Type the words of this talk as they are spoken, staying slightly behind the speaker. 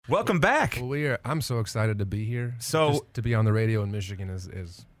Welcome back. Well, I'm so excited to be here. So just to be on the radio in Michigan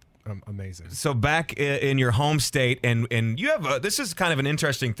is amazing. So back in your home state, and you have this is kind of an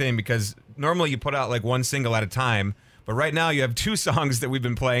interesting thing because normally you put out like one single at a time, but right now you have 2 songs that we've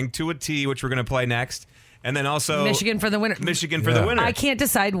been playing, To a T, which we're going to play next, and then also Michigan for the Winter. Michigan for the Winter. I can't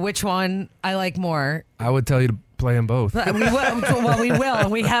decide which one I like more. I would tell you to play them both. We will. Well, we will,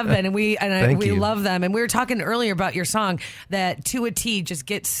 and we have been, and we love them. And we were talking earlier about your song that To a T just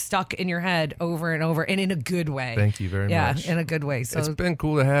gets stuck in your head over and over, and in a good way. Thank you very much. Yeah, in a good way. So it's been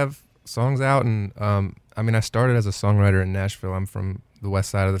cool to have songs out, and I mean, I started as a songwriter in Nashville. I'm from the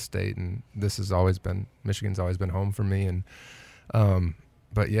west side of the state, and Michigan's always been home for me. And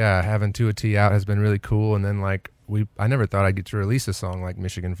but yeah, having To a T out has been really cool. And then like I never thought I'd get to release a song like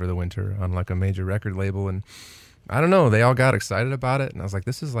Michigan for the Winter on like a major record label, and I don't know, they all got excited about it, and I was like,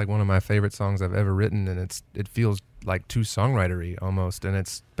 this is like one of my favorite songs I've ever written, and it feels like too songwritery almost, and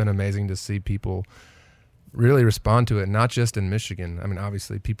it's been amazing to see people really respond to it, not just in Michigan. I mean,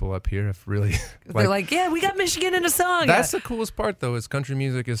 obviously people up here have really they're like, yeah, we got Michigan in a song. That's the coolest part though, is country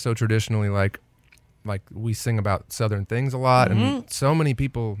music is so traditionally like we sing about Southern things a lot, and so many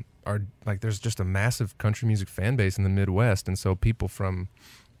people are like, there's just a massive country music fan base in the Midwest, and so people from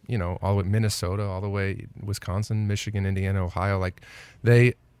all the way Minnesota, all the way Wisconsin, Michigan, Indiana, Ohio, like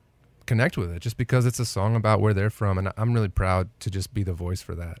they connect with it just because it's a song about where they're from, and I'm really proud to just be the voice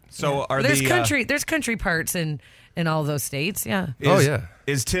for that. So there's country parts in all those states, yeah.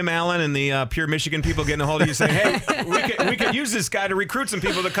 Is Tim Allen and the Pure Michigan people getting a hold of you saying, hey, we could use this guy to recruit some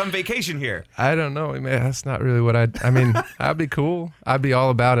people to come vacation here? I don't know, man. That's not really what I mean, I'd be cool. I'd be all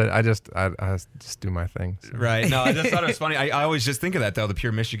about it. I just do my thing. So. Right. No, I just thought it was funny. I always just think of that, though, the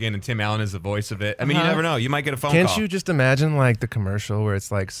Pure Michigan, and Tim Allen is the voice of it. I mean, you never know. You might get a phone call. Can't you just imagine, like, the commercial where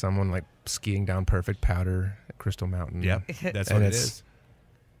it's, like, someone, like, skiing down Perfect Powder at Crystal Mountain? Yep, that's what it is.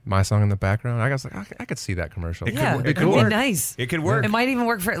 My song in the background. I was like, I could see that commercial. It could be nice. It could work. It might even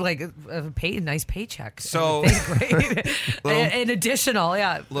work for like a nice paycheck. So, an additional,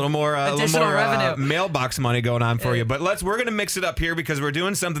 a little more revenue, mailbox money going on for you. But we're gonna mix it up here because we're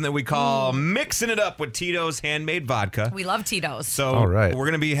doing something that we call mixing it up with Tito's handmade vodka. We love Tito's. So all right, we're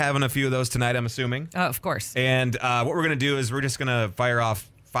gonna be having a few of those tonight, I'm assuming. Of course. And what we're gonna do is we're just gonna fire off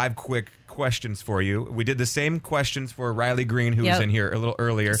 5 quick questions for you. We did the same questions for Riley Green, who was in here a little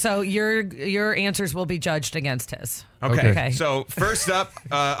earlier. So your answers will be judged against his. Okay. So first up,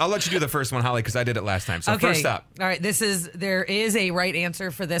 I'll let you do the first one, Holly, because I did it last time. So first up. All right. There is a right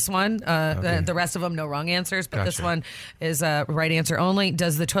answer for this one. The rest of them, no wrong answers, but this one is a right answer only.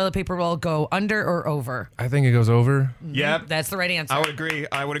 Does the toilet paper roll go under or over? I think it goes over. Yep. That's the right answer. I would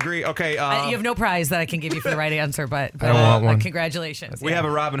agree. Okay. You have no prize that I can give you for the right answer, but I don't want one. Congratulations. We have a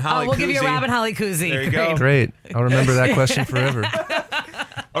Robin Holly We'll koozie. give you a Robin Holly koozie. There you go. Great. I'll remember that question forever.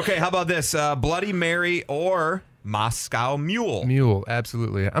 Okay, how about this? Bloody Mary or Moscow Mule? Mule,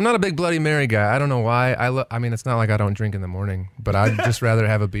 absolutely. I'm not a big Bloody Mary guy. I don't know why. I mean, it's not like I don't drink in the morning, but I'd just rather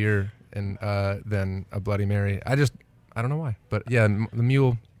have a beer than a Bloody Mary. I don't know why. But yeah, the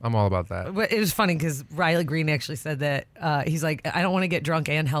Mule, I'm all about that. But it was funny because Riley Green actually said that he's like, I don't want to get drunk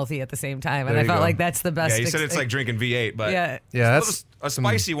and healthy at the same time. And I felt like that's the best. Yeah, he said it's like drinking V8, but yeah, that's a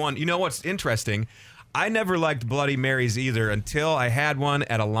spicy one. You know what's interesting? I never liked Bloody Marys either until I had one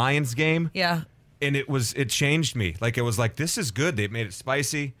at a Lions game. Yeah. And it changed me. Like, it was like, this is good. They made it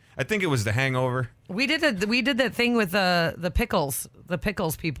spicy. I think it was the hangover. We did that thing with the pickles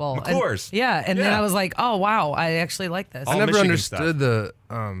people. Of course. And then I was like, oh wow, I actually like this. I never understood the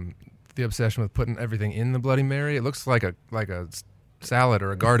obsession with putting everything in the Bloody Mary. It looks like a salad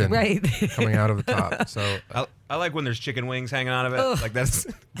or a garden coming out of the top. So I like when there's chicken wings hanging out of it. Ugh. Like that's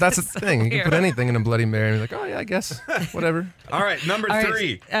the thing. You can put anything in a Bloody Mary and you're like, oh yeah, I guess whatever. All right, number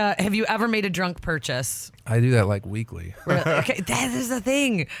 3. Have you ever made a drunk purchase? I do that like weekly. Really? Okay, that is the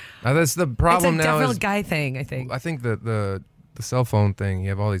thing. That's the problem now. It's a definite guy thing, I think. I think that the cell phone thing, you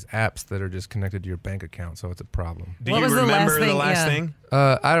have all these apps that are just connected to your bank account, so it's a problem. Do you remember the last thing?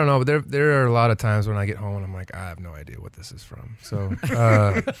 I don't know, but there are a lot of times when I get home and I'm like, I have no idea what this is from. So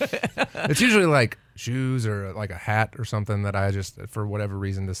it's usually like shoes or like a hat or something that I just, for whatever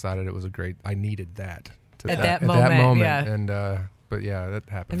reason, decided it was I needed that. At that moment. Yeah. And, but yeah, that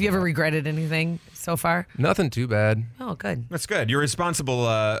happened. Have you ever regretted anything so far? Nothing too bad. Oh, good. That's good. You're a responsible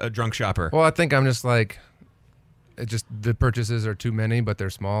drunk shopper. Well, I think I'm just like, the purchases are too many, but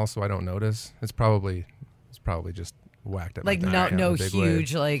they're small, so I don't notice. It's probably just whacked at like no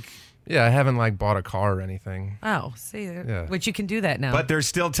huge way. Like. Yeah, I haven't like bought a car or anything. Oh, see, which you can do that now. But there's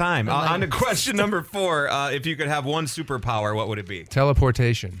still time. On to question number 4. If you could have one superpower, what would it be?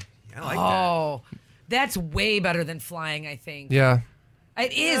 Teleportation. I like that. That's way better than flying, I think. Yeah.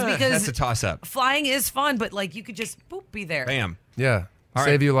 It is because that's a toss-up. Flying is fun, but like you could just be there. Bam. Yeah.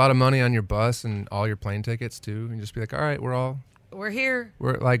 Save you a lot of money on your bus and all your plane tickets too. And just be like, all right, We're here.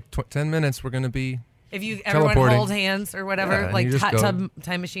 we're like 10 minutes. We're going to be If everyone teleporting. hold hands or whatever, Yeah, and like you just hot go. tub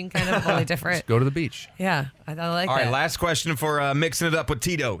time machine kind of, only different. Just go to the beach. Yeah, I like All that. right, last question for mixing it up with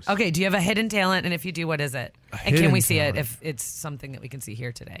Tito's. Okay, do you have a hidden talent? And if you do, what is it? And can hidden we see talent. it if it's something that we can see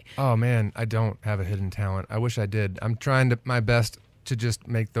here today? Oh man, I don't have a hidden talent. I wish I did. I'm trying my best to just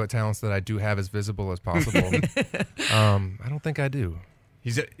make the talents that I do have as visible as possible. I don't think I do.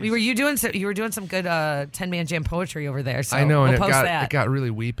 You were doing some good 10-man jam poetry over there. So I know, we'll and post that. it got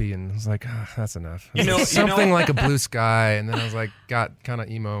really weepy, and I was like, that's enough. You Something know- like a blue sky, and then I was like, got kind of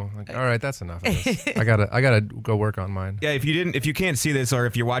emo. Like, all right, that's enough of this. I gotta go work on mine. Yeah, if you can't see this, or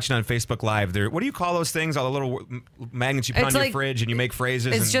if you're watching on Facebook Live, what do you call those things? All the little magnets you put It's on your like- fridge, and you make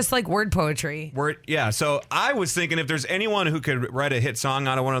phrases. It's and just like word poetry. Yeah. So I was thinking if there's anyone who could write a hit song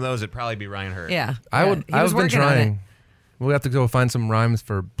out of one of those, it'd probably be Ryan Hurd. Yeah. I would. He was I've been working on trying. it. We'll have to go find some rhymes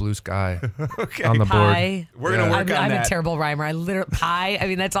for blue sky Okay. on the board. Pie. We're gonna work on I'm that. a terrible rhymer. I literally pie. I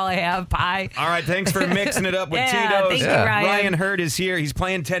mean, that's all I have. Pie. All right, thanks for mixing it up with Yeah, Tito's. thank you, Ryan. Ryan Hurd is here. He's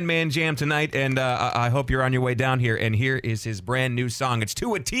playing 10-Man Jam tonight, and I hope you're on your way down here. And here is his brand new song. It's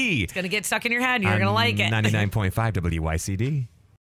To a T. It's gonna get stuck in your head, and you're gonna like it. 99.5 WYCD.